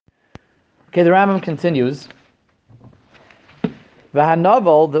Okay, the Rambam continues. The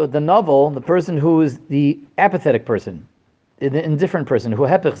novel, the person who is the apathetic person, the indifferent person, who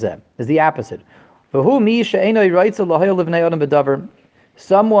is the opposite.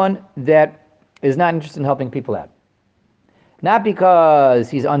 Someone that is not interested in helping people out. Not because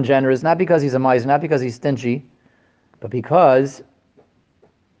he's ungenerous, not because he's a miser, not because he's stingy, but because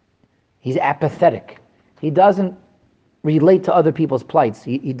he's apathetic. He doesn't relate to other people's plights.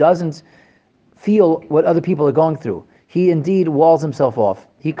 He doesn't feel what other people are going through. He indeed walls himself off.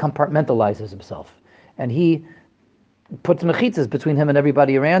 He compartmentalizes himself. And he puts mechitzas between him and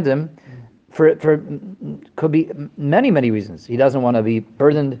everybody around him for could be many reasons. He doesn't want to be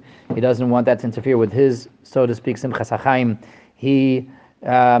burdened. He doesn't want that to interfere with his, so to speak, simchas hachaim. He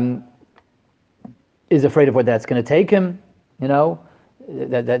is afraid of what that's going to take him.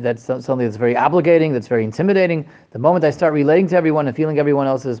 That's something that's very obligating, that's very intimidating. The moment I start relating to everyone and feeling everyone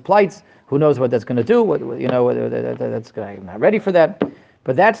else's plights, who knows what that's going to do? I'm not ready for that.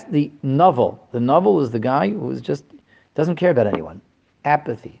 But that's the novel. The novel is the guy who just doesn't care about anyone.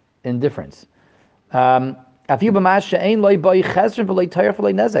 Apathy, indifference. You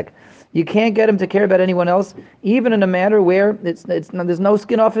can't get him to care about anyone else, even in a matter where there's no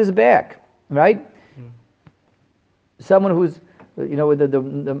skin off his back, right? Someone who's,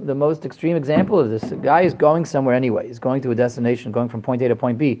 the most extreme example of this, a guy is going somewhere anyway. He's going to a destination, going from point A to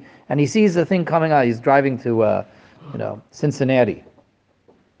point B, and he sees the thing coming out. He's driving to, Cincinnati,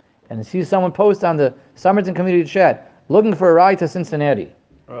 and he sees someone post on the Somerton community chat, looking for a ride to Cincinnati.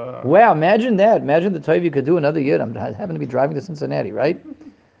 Wow, imagine that. Imagine the type you could do another year. I happen to be driving to Cincinnati, right?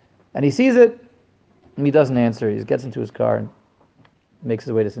 And he sees it, and he doesn't answer. He gets into his car and makes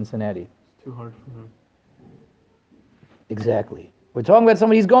his way to Cincinnati. It's too hard for him. Exactly. We're talking about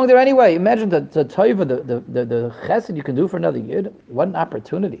somebody, he's going there anyway. Imagine the taiva, the chesed you can do for another yid. What an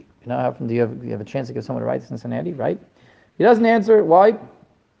opportunity. How often do you have a chance to give someone a ride to Cincinnati, right? He doesn't answer. Why?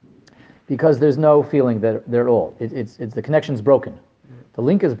 Because there's no feeling that they're all. It's the connection's broken. The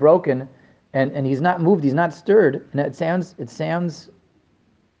link is broken, and he's not moved, he's not stirred, and it sounds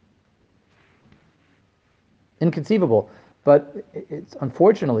inconceivable, but it's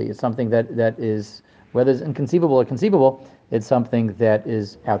unfortunately it's something that is, whether it's inconceivable or conceivable, it's something that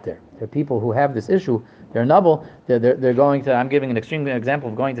is out there. There are people who have this issue. They're novel. They're going to. I'm giving an extreme example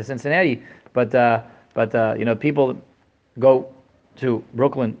of going to Cincinnati, but people go to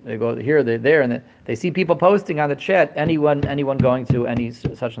Brooklyn. They go here, they're there, and they see people posting on the chat. Anyone going to any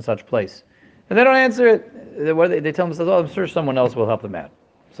such and such place, and they don't answer it. They tell themselves, "Oh, I'm sure someone else will help them out.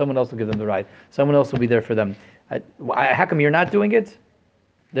 Someone else will give them the ride. Someone else will be there for them." How come you're not doing it?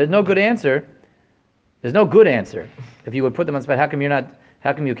 There's no good answer. There's no good answer. If you would put them on the spot, how come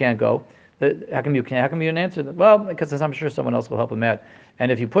you can't go? How come you didn't answer? Well, because I'm sure someone else will help them out.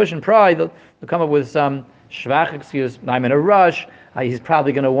 And if you push and pry, they'll come up with some schwach excuse. I'm in a rush. He's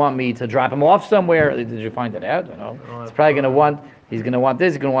probably going to want me to drop him off somewhere. Did you find that out? He's probably going to want. He's going to want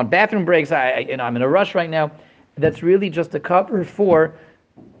this. He's going to want bathroom breaks. I'm in a rush right now. That's really just a cover for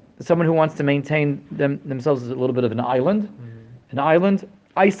someone who wants to maintain themselves as a little bit of an island,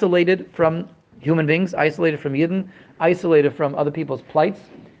 isolated from human beings, isolated from Yidden, isolated from other people's plights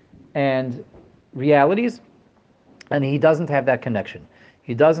and realities, and he doesn't have that connection.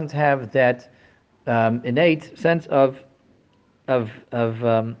 He doesn't have that innate sense of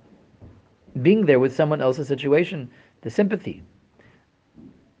being there with someone else's situation, the sympathy,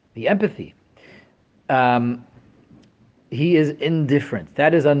 the empathy. He is indifferent.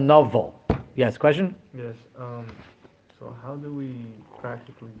 That is a novel. Yes, question? Yes. So how do we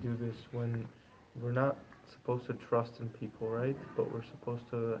practically do this when we're not supposed to trust in people, right? But we're supposed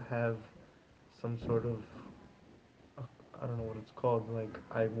to have some sort of, I don't know what it's called, like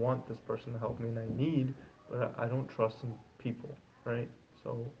I want this person to help me and I need, but I don't trust in people, right?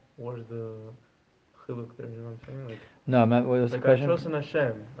 So where's the chiluk there, you know what I'm saying? Like, no, what was the question? I trust in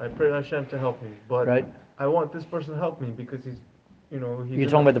Hashem. I pray to Hashem to help me, but right. I want this person to help me because he's, You're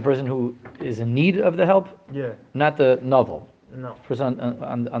talking about the person who is in need of the help? Yeah. Not the novel. No. Person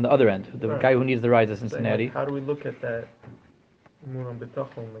on the other end, the guy who needs the ride to Cincinnati. Like, how do we look at that?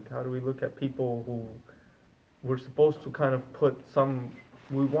 Like, how do we look at people who we're supposed to kind of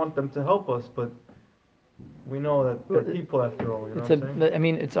we want them to help us, but we know that they're people after all, you know what I'm saying? I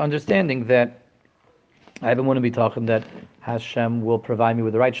mean, it's understanding that I haven't want to be talking that Hashem will provide me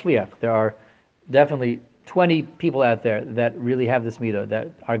with the right shliach. There are definitely 20 people out there that really have this midah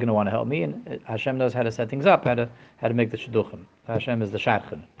that are going to want to help me, and Hashem knows how to set things up, how to make the shidduchim. Hashem is the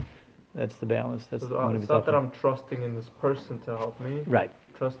shadchan. That's the balance. That's it's not that I'm trusting in this person to help me. Right.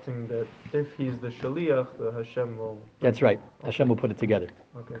 trusting that if he's the shaliach, the Hashem will. That's right. Hashem Okay. will put it together.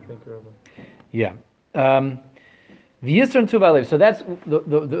 Okay, thank you, Rabbi. Yeah. The Yisron Tuvalev. So that's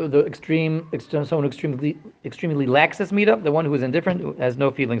the extreme, someone who extremely lacks this meetup, the one who is indifferent, who has no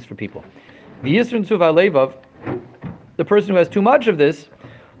feelings for people. The Yisron Tuvalev, the person who has too much of this,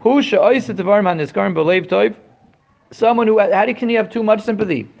 who she'oiseh devarim hanisgarim b'leiv tov, someone who, can you have too much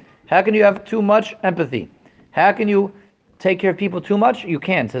sympathy? How can you have too much empathy? How can you take care of people too much? You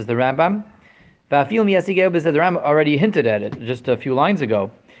can, says the Rambam. The Rambam already hinted at it just a few lines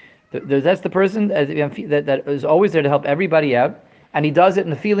ago. That's the person that is always there to help everybody out, and he does it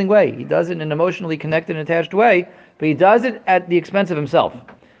in a feeling way. He does it in an emotionally connected and attached way, but he does it at the expense of himself.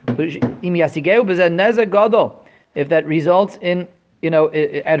 If that results in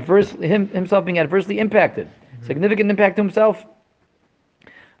himself being adversely impacted, significant impact to himself,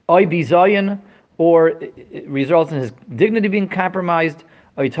 or it results in his dignity being compromised,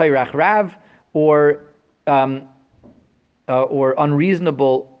 or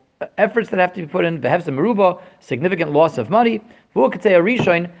unreasonable efforts that have to be put in, significant loss of money.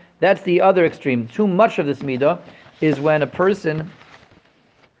 That's the other extreme. Too much of this midah is when a person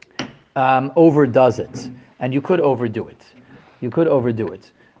overdoes it, and you could overdo it.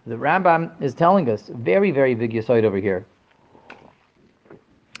 The Rambam is telling us very, very big yesod over here,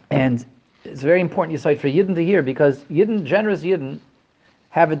 and it's a very important yesod for Yidden to hear, because generous Yidden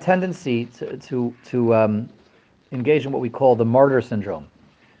have a tendency to engage in what we call the martyr syndrome.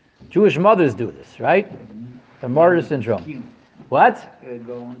 Jewish mothers do this, right? The martyr syndrome. What?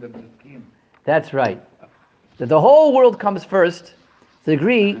 That's right. That the whole world comes first, to the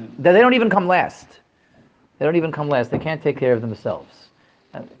degree that they don't even come last. They can't take care of themselves.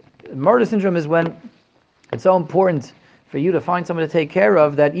 Martyr syndrome is when it's so important for you to find someone to take care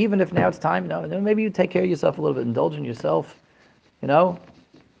of that even if now it's time, maybe you take care of yourself a little bit, indulge in yourself,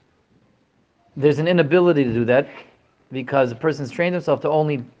 There's an inability to do that because a person's trained himself to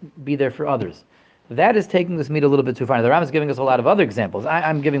only be there for others. That is taking this meat a little bit too far. The Rambam is giving us a lot of other examples.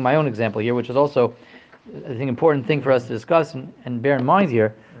 I'm giving my own example here, which is also, I think, important thing for us to discuss and bear in mind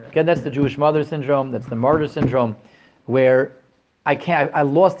here. Again, that's the Jewish mother syndrome, that's the martyr syndrome, where I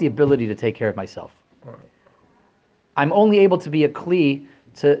lost the ability to take care of myself. I'm only able to be a kli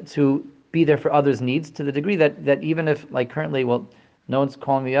to be there for others' needs, to the degree that even if, like currently, no one's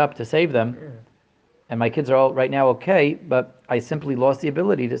calling me up to save them, and my kids are all right now okay, but I simply lost the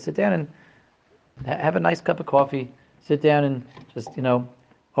ability to sit down and have a nice cup of coffee, sit down and just,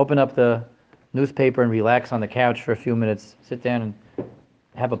 open up the newspaper and relax on the couch for a few minutes, sit down and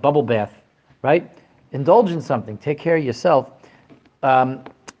have a bubble bath, right? Indulge in something, take care of yourself. A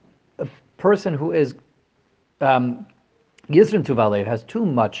person who is Yisrin Tuvalev has too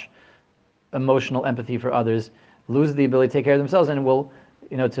much emotional empathy for others, loses the ability to take care of themselves, and will,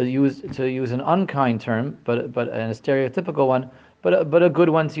 to use an unkind term, but a stereotypical one, but a good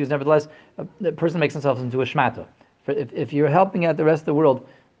one to use nevertheless. The person makes himself into a shmata. If you're helping out the rest of the world,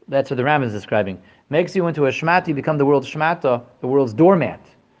 that's what the Rambam is describing. Makes you into a shmata, you become the world's shmata, the world's doormat.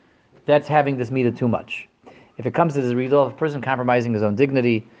 That's having this meter too much. If it comes as a result of a person compromising his own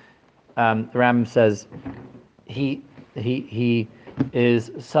dignity, the Rambam says he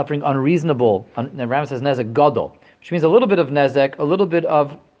is suffering unreasonable. The Rambam says nezek gadol, which means a little bit of nezek, a little bit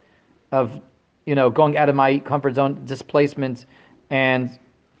of going out of my comfort zone, displacement, and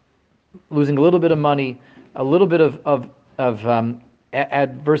losing a little bit of money, a little bit of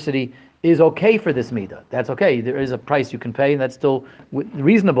adversity is okay for this midah. That's okay. There is a price you can pay, and that's still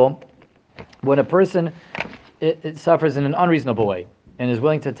reasonable. When a person it suffers in an unreasonable way and is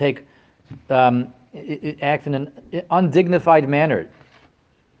willing to act in an undignified manner,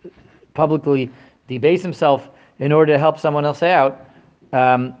 publicly debase himself in order to help someone else out,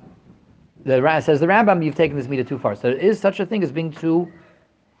 says the Rambam, you've taken this midah too far. So there is such a thing as being too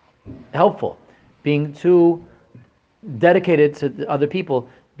helpful, being too dedicated to other people,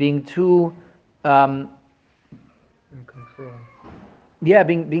 being too in control. Yeah,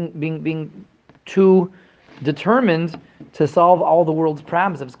 being too determined to solve all the world's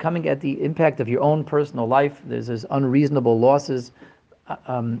problems. If it's coming at the impact of your own personal life, there's unreasonable losses,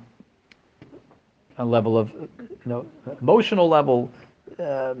 a level of emotional level,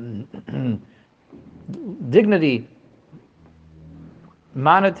 dignity,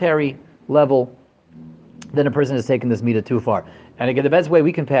 monetary level, then a person has taken this midah too far. And again, the best way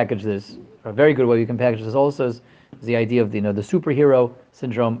we can package this, a very good way we can package this also is the idea of the superhero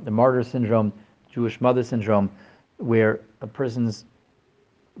syndrome, the martyr syndrome, Jewish mother syndrome, where a person's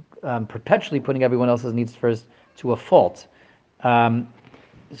perpetually putting everyone else's needs first to a fault.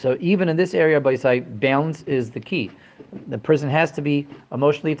 So even in this area, by say, balance is the key. The person has to be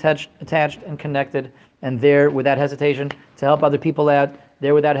emotionally attached and connected, and there without hesitation to help other people out.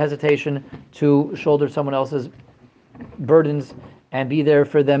 There without hesitation to shoulder someone else's burdens and be there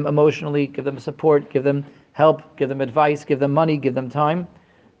for them emotionally, give them support, give them help, give them advice, give them money, give them time.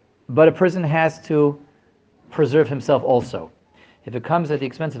 But a person has to preserve himself also. If it comes at the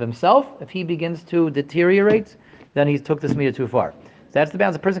expense of himself, if he begins to deteriorate, then he took this meter too far. So that's the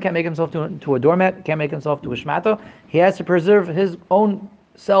balance. A person can't make himself to a doormat, can't make himself to a shmata. He has to preserve his own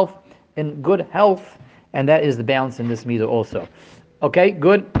self in good health, and that is the balance in this meter also. Okay,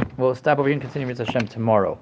 good. We'll stop over here and continue with Hashem tomorrow.